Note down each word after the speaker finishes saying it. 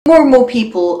More and more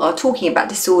people are talking about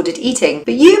disordered eating,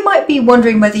 but you might be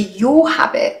wondering whether your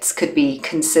habits could be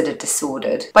considered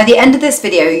disordered. By the end of this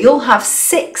video, you'll have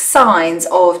 6 signs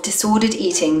of disordered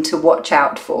eating to watch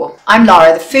out for. I'm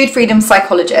Lara, the food freedom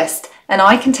psychologist, and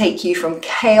I can take you from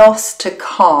chaos to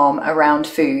calm around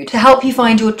food to help you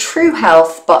find your true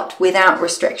health but without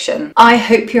restriction. I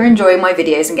hope you're enjoying my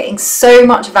videos and getting so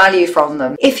much value from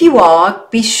them. If you are,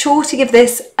 be sure to give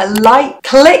this a like,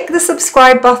 click the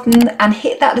subscribe button and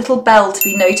hit that little bell to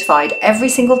be notified every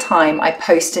single time I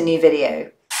post a new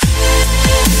video.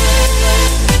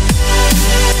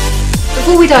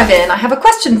 Before we dive in, I have a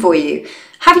question for you.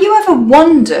 Have you ever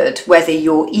wondered whether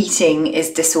your eating is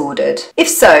disordered? If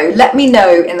so, let me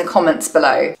know in the comments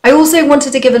below. I also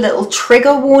wanted to give a little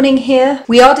trigger warning here.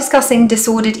 We are discussing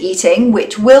disordered eating,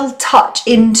 which will touch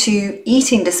into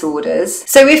eating disorders.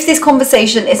 So if this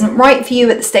conversation isn't right for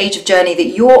you at the stage of journey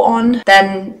that you're on,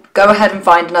 then go ahead and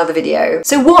find another video.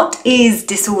 So what is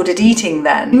disordered eating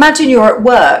then? Imagine you're at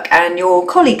work and your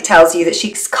colleague tells you that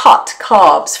she's cut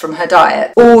carbs from her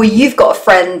diet, or you've got a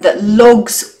friend that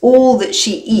logs all that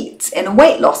she eats in a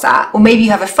weight loss app, or maybe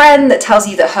you have a friend that tells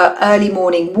you that her early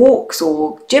morning walks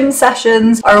or gym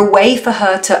sessions are a way for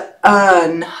her to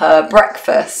earn her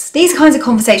breakfast. These kinds of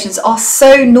conversations are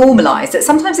so normalized that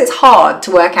sometimes it's hard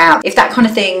to work out if that kind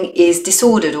of thing is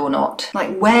disordered or not.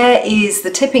 Like, where is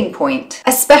the tipping point?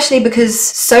 Especially because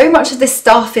so much of this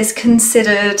stuff is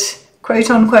considered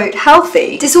quote-unquote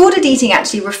healthy. Disordered eating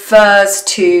actually refers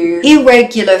to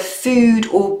irregular food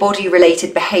or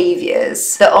body-related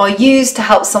behaviours that are used to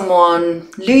help someone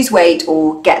lose weight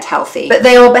or get healthy. But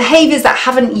they are behaviours that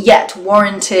haven't yet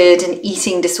warranted an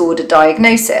eating disorder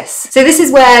diagnosis. So this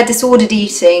is where disordered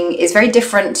eating is very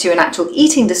different to an actual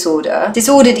eating disorder.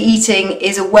 Disordered eating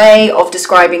is a way of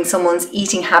describing someone's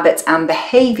eating habits and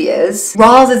behaviours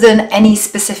rather than any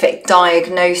specific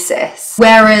diagnosis.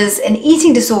 Whereas an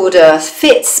eating disorder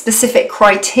fits specific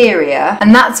criteria,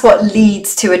 and that's what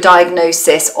leads to a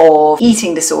diagnosis of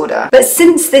eating disorder. But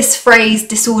since this phrase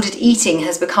disordered eating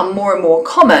has become more and more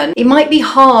common, it might be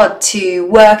hard to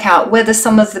work out whether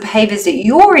some of the behaviours that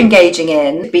you're engaging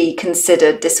in be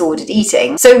considered disordered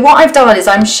eating. So what I've done is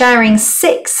I'm sharing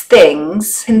 6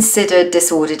 things considered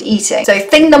disordered eating. So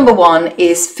thing number 1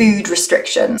 is food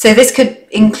restriction. So this could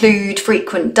include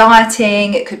frequent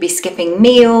dieting, it could be skipping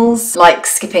meals, like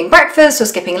skipping breakfast or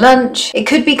skipping lunch. It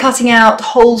could be cutting out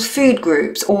whole food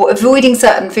groups or avoiding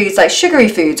certain foods like sugary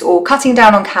foods or cutting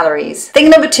down on calories. Thing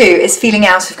number 2 is feeling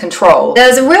out of control.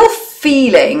 There's a real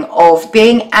feeling of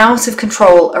being out of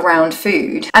control around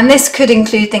food, and this could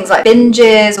include things like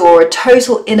binges or a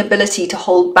total inability to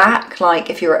hold back, like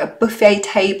if you're at a buffet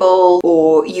table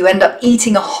or you end up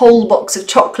eating a whole box of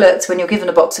chocolates when you're given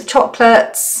a box of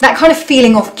chocolates. That kind of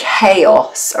feeling of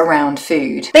chaos around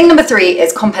food. Thing number 3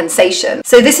 is compensation.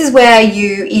 So this is where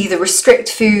you either restrict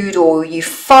food or you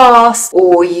fast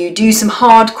or you do some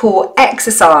hardcore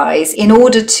exercise in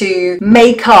order to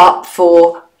make up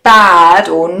for bad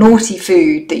or naughty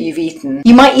food that you've eaten.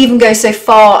 You might even go so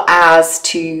far as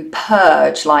to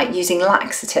purge, like using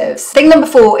laxatives. Thing number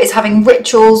 4 is having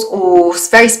rituals or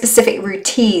very specific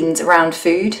routines around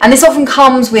food. And this often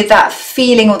comes with that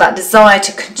feeling or that desire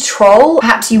to control.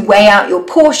 Perhaps you weigh out your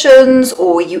portions,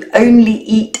 or you only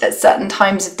eat at certain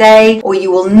times of day, or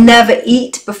you will never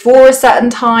eat before a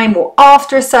certain time or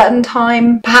after a certain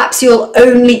time. Perhaps you'll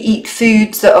only eat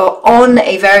foods that are on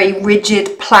a very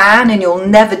rigid plan and you'll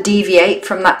never deviate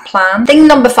from that plan. Thing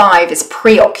number 5 is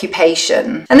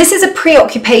preoccupation. And this is a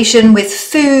preoccupation with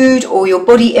food or your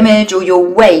body image or your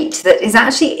weight that is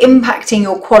actually impacting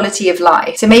your quality of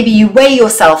life. So maybe you weigh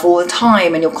yourself all the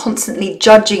time and you're constantly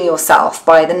judging yourself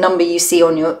by the number you see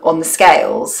on the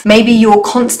scales. Maybe you're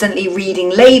constantly reading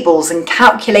labels and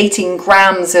calculating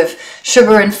grams of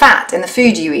sugar and fat in the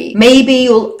food you eat. Maybe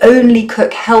you'll only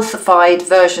cook healthified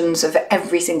versions of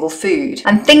every single food.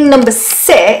 And thing number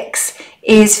 6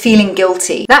 is feeling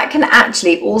guilty. That can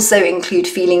actually also include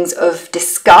feelings of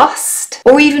disgust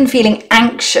or even feeling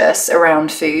anxious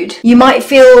around food. You might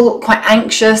feel quite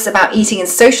anxious about eating in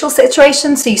social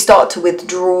situations, so you start to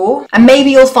withdraw, and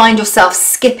maybe you'll find yourself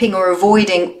skipping or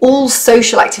avoiding all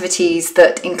social activities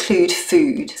that include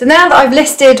food. So now that I've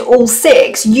listed all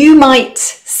 6, you might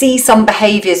see some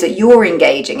behaviours that you're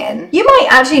engaging in. You might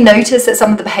actually notice that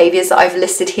some of the behaviours that I've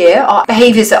listed here are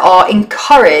behaviours that are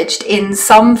encouraged in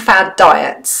some fad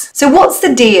diets. So what's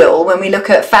the deal when we look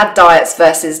at fad diets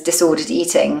versus disordered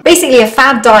eating? Basically, a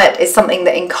fad diet is something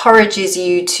that encourages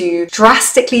you to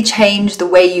drastically change the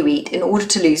way you eat in order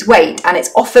to lose weight, and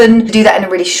it's often to do that in a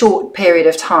really short period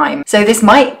of time. So this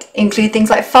might include things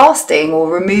like fasting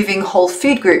or removing whole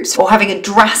food groups or having a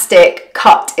drastic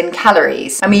cut in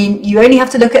calories. I mean, you only have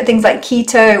to look look at things like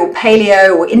keto or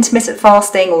paleo or intermittent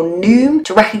fasting or Noom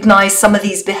to recognize some of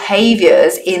these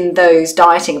behaviors in those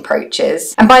dieting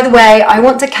approaches. And by the way, I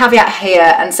want to caveat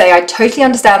here and say I totally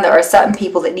understand there are certain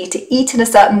people that need to eat in a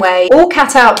certain way or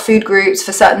cut out food groups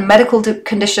for certain medical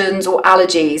conditions or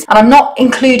allergies. And I'm not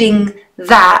including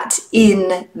that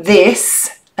in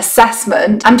this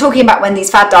assessment. I'm talking about when these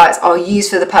fad diets are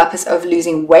used for the purpose of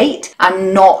losing weight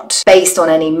and not based on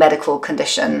any medical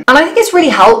condition. And I think it's really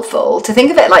helpful to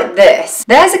think of it like this.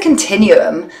 There's a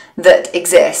continuum that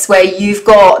exists where you've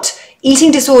got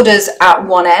eating disorders at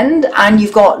one end and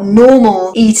you've got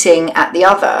normal eating at the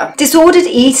other. Disordered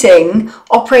eating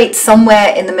operates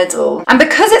somewhere in the middle. And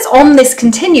because it's on this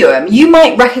continuum, you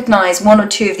might recognize one or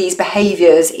two of these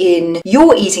behaviors in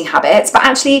your eating habits, but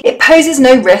actually it poses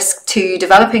no risk to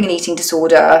developing an eating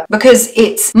disorder because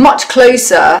it's much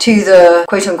closer to the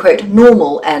quote unquote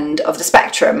normal end of the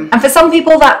spectrum. And for some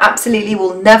people that absolutely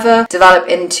will never develop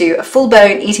into a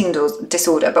full-blown eating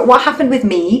disorder. But what happened with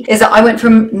me is that I went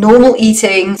from normal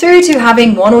eating through to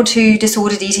having one or two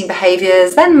disordered eating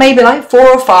behaviors, then maybe like 4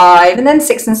 or 5, and then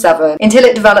 6 and 7, until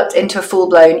it developed into a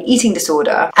full-blown eating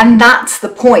disorder. And that's the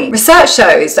point. Research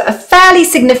shows that a fairly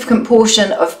significant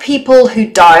portion of people who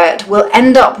diet will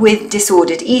end up with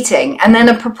disordered eating, and then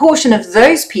a proportion of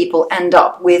those people end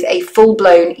up with a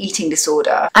full-blown eating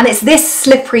disorder. And it's this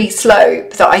slippery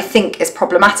slope that I think is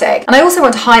problematic. And I also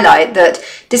want to highlight that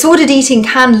disordered eating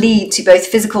can lead to both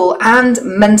physical and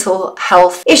mental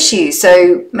health issues.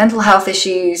 So mental health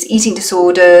issues, eating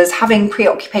disorders, having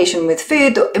preoccupation with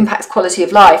food that impacts quality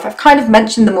of life. I've kind of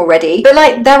mentioned them already, but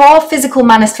like there are physical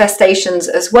manifestations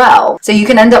as well. So you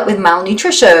can end up with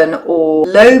malnutrition or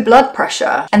low blood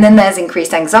pressure. And then there's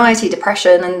increased anxiety,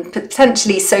 depression, and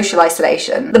potentially social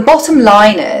isolation. The bottom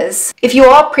line is, if you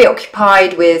are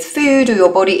preoccupied with food or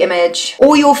your body image,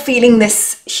 or you're feeling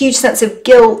this huge sense of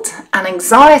guilt and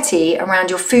anxiety around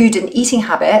your food and eating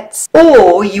habits,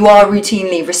 or you are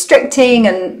routinely restricting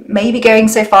and maybe going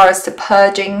so far as to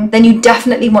purging, then you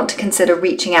definitely want to consider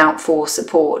reaching out for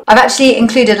support. I've actually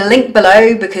included a link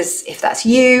below because if that's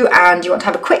you and you want to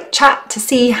have a quick chat to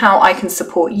see how I can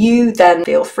support you, then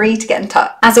feel free to get in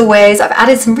touch. As always, I've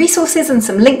added some resources and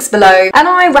some links below, and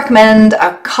I recommend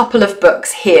a couple of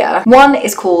books here. One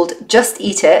is called Just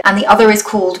Eat It and the other is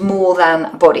called More Than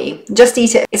a Body. Just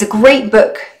Eat It is a great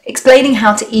book explaining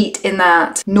how to eat in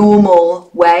that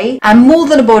normal way, and More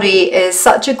Than a Body is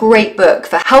such a great book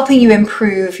for helping you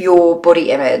improve your body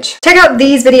image. Check out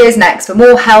these videos next for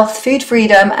more health, food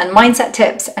freedom and mindset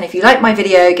tips, and if you like my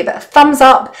video, give it a thumbs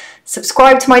up,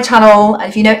 subscribe to my channel, and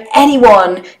if you know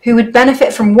anyone who would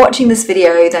benefit from watching this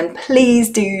video, then please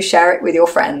do share it with your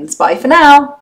friends. Bye for now.